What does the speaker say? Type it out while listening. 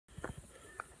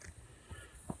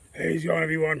He's going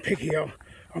everyone, pick here.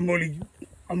 I'm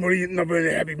really not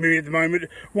very happy mood at the moment.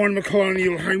 One of the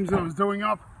colonial homes that I was doing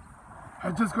up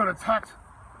has just got attacked.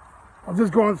 I've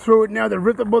just gone through it now. They've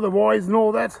ripped up all the wires and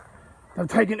all that. They've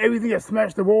taken everything, they've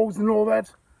smashed the walls and all that.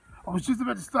 I was just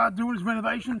about to start doing this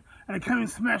renovation and it came and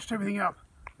smashed everything up.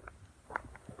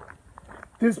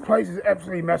 This place is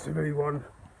absolutely massive, everyone.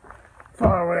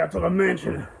 Far away out to the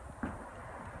mansion.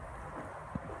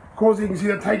 Of course, you can see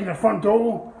they're taking the front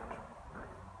door.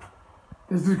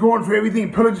 This is going through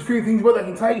everything, pillaged a few things what they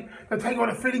can take. They take all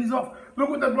the fittings off. Look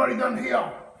what they've bloody done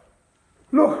here.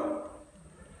 Look.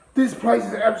 This place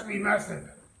is absolutely massive.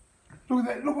 Look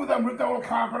at that. Look what they've ripped all the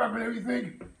carpet up and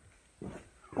everything.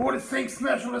 All the sinks,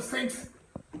 smashed all the sinks.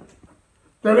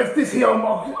 They left this here.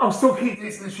 I'll still keep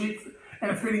this, the sheets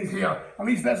and the fittings here. At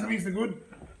least that's good.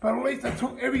 But at least they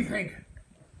took everything.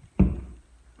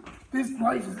 This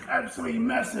place is absolutely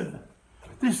massive.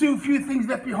 There's still a few things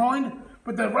left behind,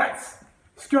 but the rats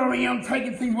scurrying around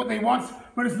taking things what they want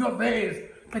when it's not theirs.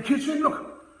 The kitchen,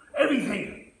 look,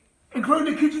 everything,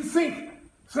 including the kitchen sink.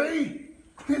 See,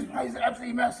 this place is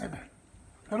absolutely massive.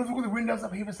 Now let's look at the windows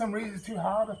up here. For some reason it's too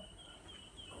hard.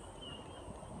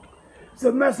 It's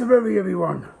a massive area,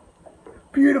 everyone.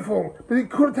 Beautiful. They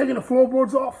could have taken the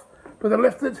floorboards off, but they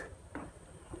left it.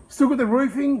 Still got the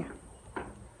roofing.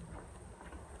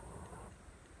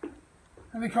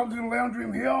 And they come to the lounge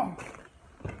room here.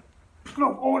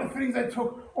 Look, all the fittings they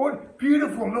took. All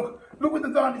beautiful. Look what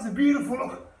they've done. It's a beautiful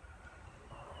look.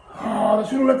 Oh, they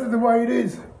should have left it the way it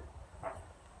is.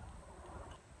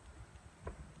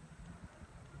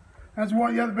 That's one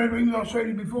of the other bedrooms I showed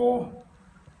you before.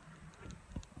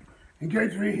 And go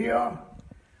through here.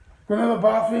 Got another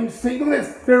bathroom. See, look at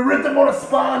this. They ripped up all the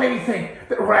spa and everything.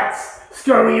 The rats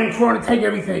scurrying and trying to take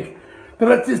everything. They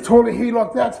left this toilet here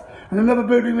like that. And another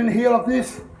bedroom in here like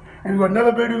this. And we've got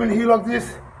another bedroom in here like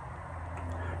this.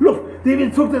 Look, they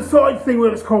even took the side thing,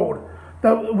 what it's called.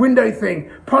 The window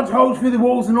thing. Punch holes through the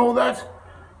walls and all that.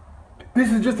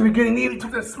 This is just the beginning. They even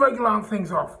took the smoke alarm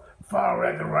things off. Far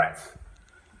out the rats.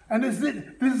 And this is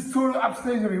it. This is sort of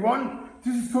upstairs, everyone.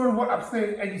 This is sort of what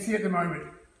upstairs as you see at the moment.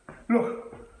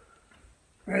 Look.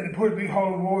 We had to put a big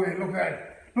hole in the wall there. Look at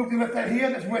that. Look, they left that here.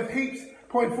 That's worth heaps.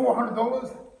 Probably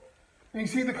 $400. And you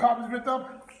see the carpet's ripped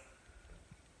up.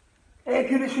 Air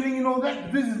conditioning and all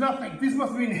that. This is nothing. This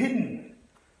must have been hidden.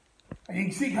 And you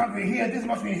can see come through here. This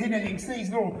must have been hidden. And you can see this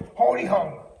little holy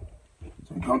hole.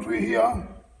 So we come through here.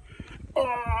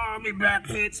 Oh, my back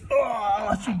hurts. Oh,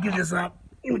 I should give this up.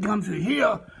 We come through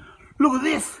here. Look at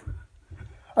this.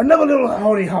 Another little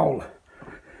holy hole.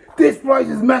 This place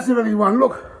is massive, everyone.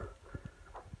 Look.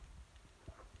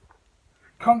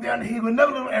 Come down here with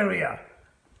another little area.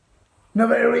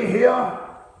 Another area here.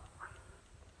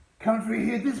 Come through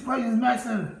here. This place is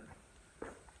massive.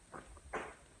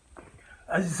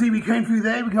 As you see, we came through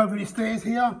there. We come through the stairs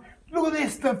here. Look at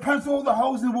this. They've punched all the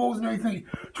holes in the walls and everything.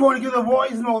 Trying to get the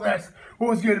wires and all that.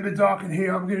 Oh, it's getting a bit dark in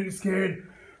here. I'm getting scared.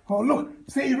 Oh, look.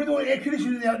 See, you ripped all the air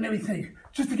conditioning out and everything.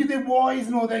 Just to get their wires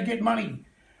and all that, get money.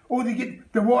 Or they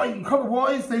get the wire, copper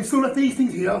wires. They still left these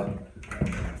things here.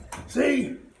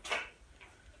 See?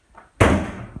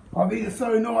 Oh, these are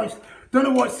so nice. Don't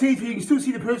know why it's see-through. You can still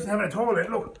see the person having a toilet.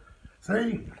 Look.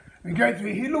 See? We go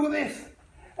through here. Look at this.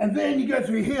 And then you go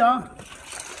through here.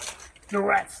 The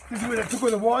rats. This is where they took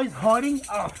all the wires, hiding.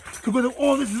 Took all the,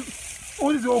 all this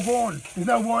is all gone. There's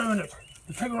no wire in it.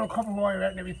 They took all the copper wire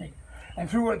out and everything. And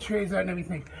threw all the chairs out and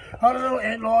everything. All the little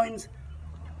ant lines.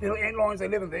 Little ant lines, they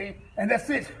live in there. And that's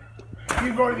it.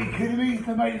 You've got to be kidding me.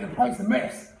 They made the place a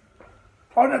mess.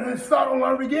 I don't know if they start all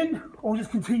over again or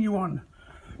just continue on.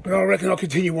 But I reckon I'll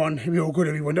continue on. It'll be all good,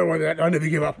 everyone. Don't worry about that. I never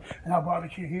give up. And our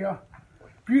barbecue here.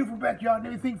 Beautiful backyard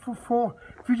and everything for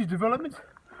future development.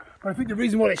 But I think the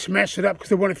reason why they smashed it up because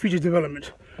they wanted future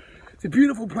development. It's a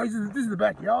beautiful place. This is the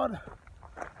backyard.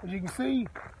 As you can see.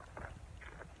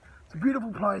 It's a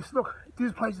beautiful place. Look,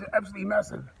 this place is absolutely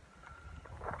massive.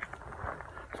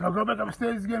 So I'll go back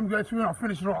upstairs again and go through and I'll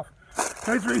finish it off.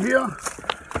 Go through here.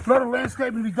 A lot of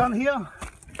landscaping to be done here.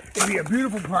 It'll be a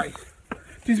beautiful place.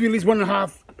 This will be at least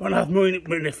 $1.5 million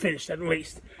when they're finished, at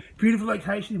least. Beautiful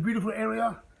location, beautiful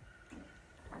area.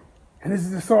 And this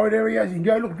is the side area as you can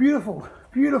go. Look, beautiful,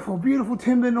 beautiful, beautiful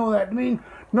timber and all that. I mean,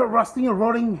 not rusting or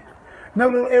rotting. No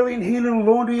little area in here, little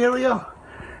laundry area.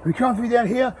 We come through down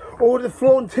here. All the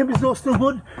floor and timber's all still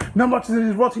good. Not much of it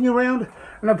is rotting around.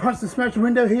 And I punched the smashed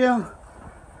window here.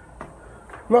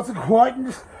 Lots of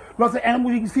quietness. Lots of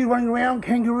animals you can see running around.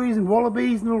 Kangaroos and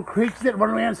wallabies and little creatures that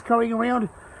run around, scurrying around.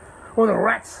 Or the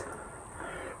rats.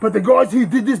 But the guys who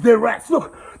did this, they're rats.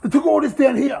 Look, they took all this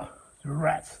down here. The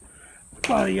rats.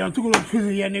 Took all the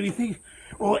electricity and everything.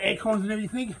 All air cons and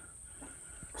everything.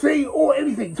 See,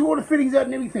 everything, took all the fittings out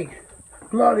and everything.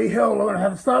 Bloody hell, I'm going to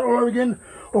have to start all over again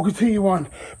or continue on.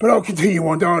 But I'll continue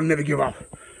on, I'll never give up.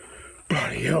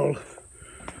 Bloody hell.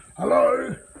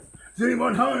 Hello? Is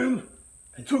anyone home?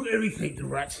 They took everything, the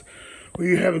rats. Well,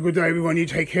 you have a good day, everyone. You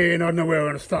take care, and I don't know where I'm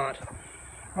going to start.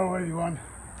 Hello, everyone.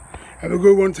 Have a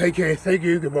good one. Take care. Thank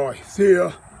you. Goodbye. See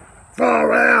ya.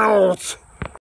 Far out.